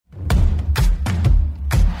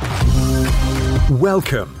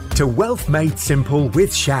Welcome to Wealth Made Simple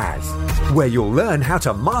with Shaz, where you'll learn how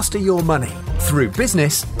to master your money through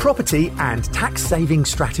business, property, and tax-saving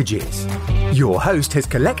strategies. Your host has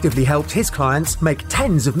collectively helped his clients make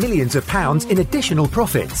tens of millions of pounds in additional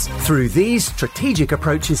profits through these strategic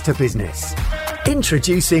approaches to business.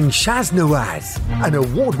 Introducing Shaz Nawaz, an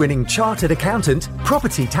award-winning chartered accountant,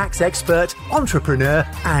 property tax expert, entrepreneur,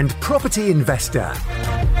 and property investor.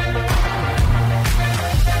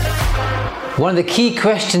 One of the key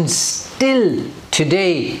questions still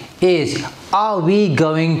today is, are we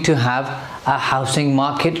going to have a housing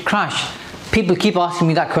market crash? People keep asking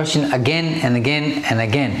me that question again and again and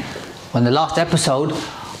again. On the last episode,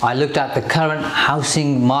 I looked at the current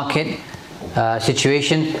housing market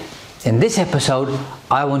situation. In this episode,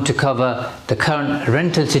 I want to cover the current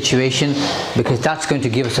rental situation, because that's going to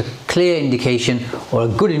give us a clear indication, or a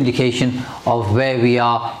good indication, of where we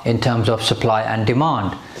are in terms of supply and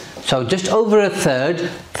demand. So just over a third,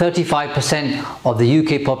 35% of the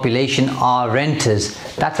UK population are renters.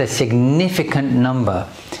 That's a significant number.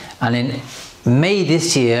 And in May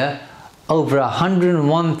this year, over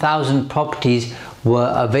 101,000 properties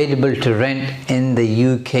were available to rent in the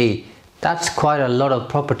UK. That's quite a lot of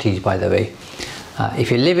properties, by the way.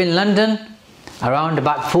 If you live in London, around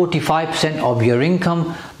about 45% of your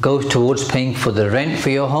income goes towards paying for the rent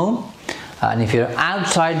for your home. And if you're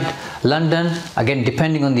outside London, again,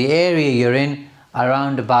 depending on the area you're in,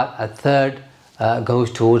 around about a third goes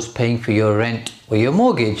towards paying for your rent or your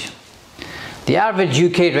mortgage. The average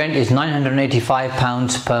UK rent is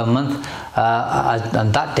 £985 per month,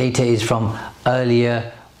 and that data is from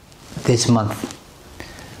earlier this month.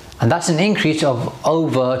 And that's an increase of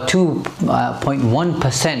over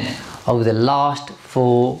 2.1% over the last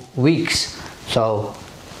 4 weeks. So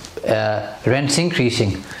rent's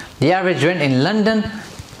increasing. The average rent in London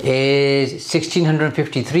is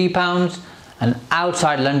 £1,653, and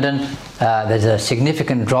outside London there's a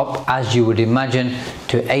significant drop, as you would imagine,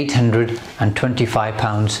 to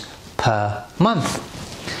 £825 per month.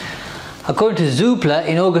 According to Zoopla,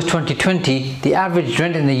 in August 2020, the average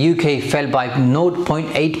rent in the UK fell by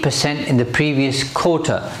 0.8% in the previous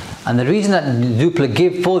quarter. And the reason that Zoopla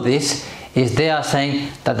give for this is they are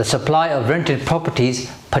saying that the supply of rented properties,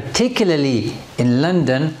 particularly in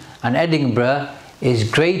London and Edinburgh, is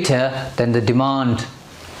greater than the demand,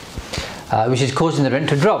 which is causing the rent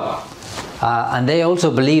to drop. And they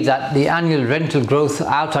also believe that the annual rental growth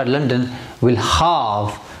outside London will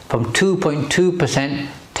halve from 2.2%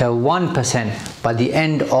 to 1% by the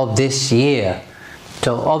end of this year.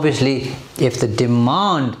 So obviously, if the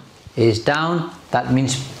demand is down, that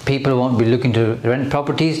means people won't be looking to rent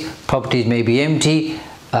properties. Properties may be empty.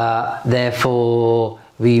 Therefore,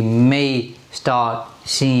 we may start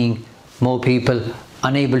seeing more people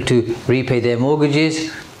unable to repay their mortgages,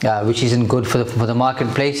 which isn't good for the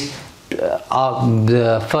marketplace.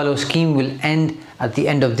 The furlough scheme will end at the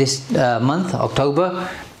end of this month, October.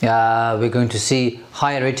 We're going to see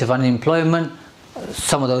higher rates of unemployment.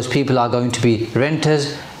 Some of those people are going to be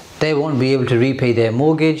renters. They won't be able to repay their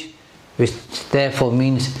mortgage, which therefore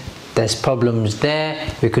means there's problems there.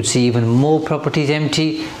 We could see even more properties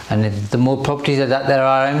empty, and the more properties that there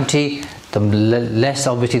are empty, the less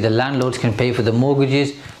obviously the landlords can pay for the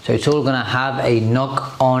mortgages. So it's all going to have a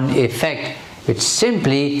knock-on effect, which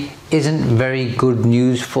simply isn't very good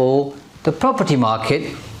news for the property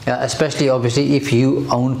market, especially obviously if you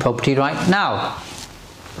own property right now.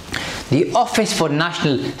 The Office for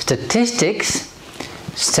National Statistics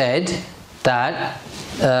said that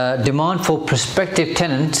demand for prospective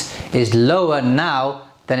tenants is lower now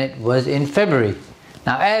than it was in February.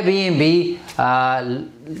 Now, Airbnb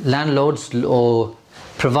landlords or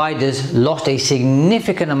providers lost a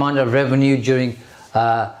significant amount of revenue during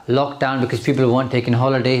lockdown, because people weren't taking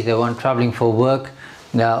holidays, they weren't traveling for work,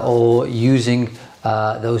 or using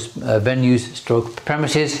those venues stroke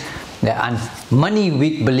premises. And Money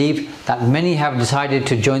Week believe that many have decided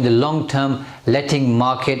to join the long-term letting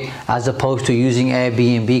market as opposed to using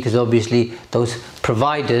Airbnb, because obviously those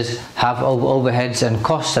providers have overheads and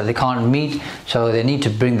costs that they can't meet, so they need to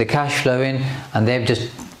bring the cash flow in, and they've just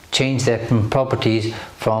changed their properties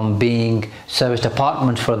from being serviced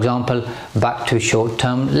apartments, for example, back to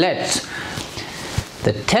short-term lets.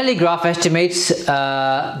 The Telegraph estimates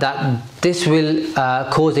that this will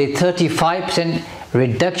cause a 35%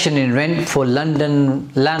 reduction in rent for London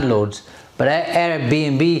landlords, but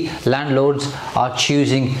Airbnb landlords are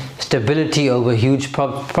choosing stability over huge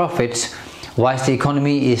profits, whilst the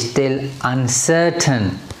economy is still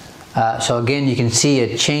uncertain. So again, you can see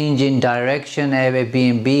a change in direction.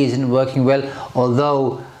 Airbnb isn't working well,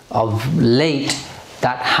 although of late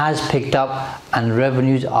that has picked up and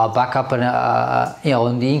revenues are back up and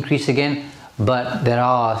on the increase again. But there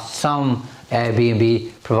are some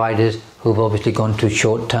Airbnb providers who've obviously gone to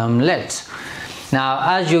short-term lets.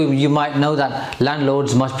 Now, as you might know, that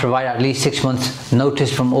landlords must provide at least 6 months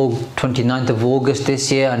notice from 29th of August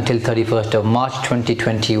this year until 31st of March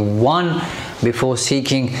 2021 before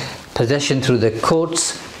seeking possession through the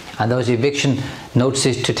courts, and those eviction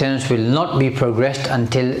notices to tenants will not be progressed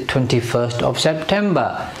until 21st of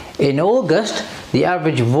September. In August, the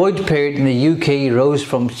average void period in the UK rose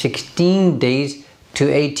from 16 days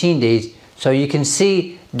to 18 days. So you can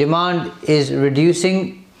see demand is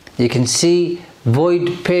reducing. You can see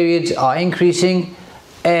void periods are increasing.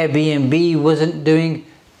 Airbnb wasn't doing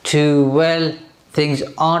too well. Things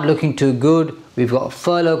aren't looking too good. We've got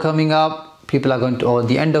furlough coming up. People are going to, or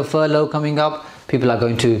the end of furlough coming up. People are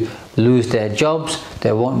going to lose their jobs.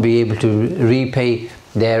 They won't be able to repay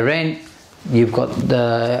their rent. You've got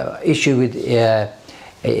the issue with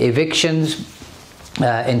evictions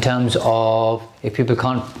in terms of if people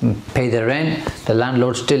can't pay their rent, the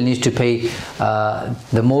landlord still needs to pay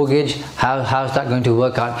the mortgage. How's that going to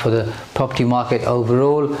work out for the property market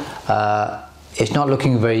overall? It's not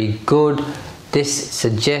looking very good. This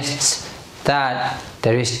suggests that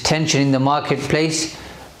there is tension in the marketplace.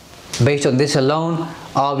 Based on this alone,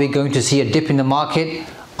 are we going to see a dip in the market?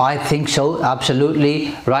 I think so,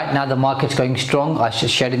 absolutely. Right now the market's going strong. I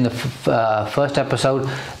shared in the first episode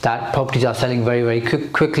that properties are selling very, very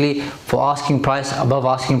quickly for asking price, above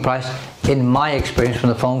asking price, in my experience from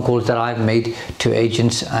the phone calls that I've made to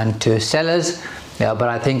agents and to sellers. Yeah, but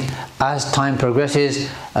I think as time progresses,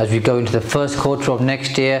 as we go into the first quarter of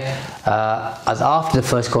next year, as after the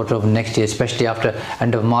first quarter of next year, especially after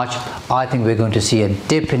end of March, I think we're going to see a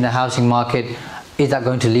dip in the housing market. Is that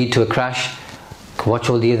going to lead to a crash? Watch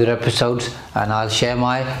all the other episodes and I'll share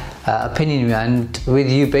my opinion and with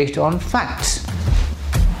you based on facts.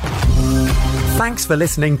 Thanks for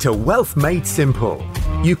listening to Wealth Made Simple.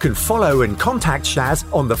 You can follow and contact Shaz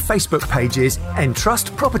on the Facebook pages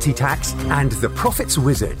Entrust Property Tax and The Profits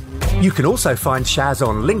Wizard. You can also find Shaz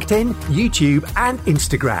on LinkedIn, YouTube and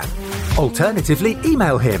Instagram. Alternatively,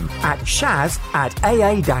 email him at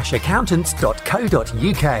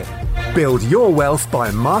shaz@aa-accountants.co.uk. Build your wealth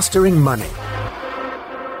by mastering money.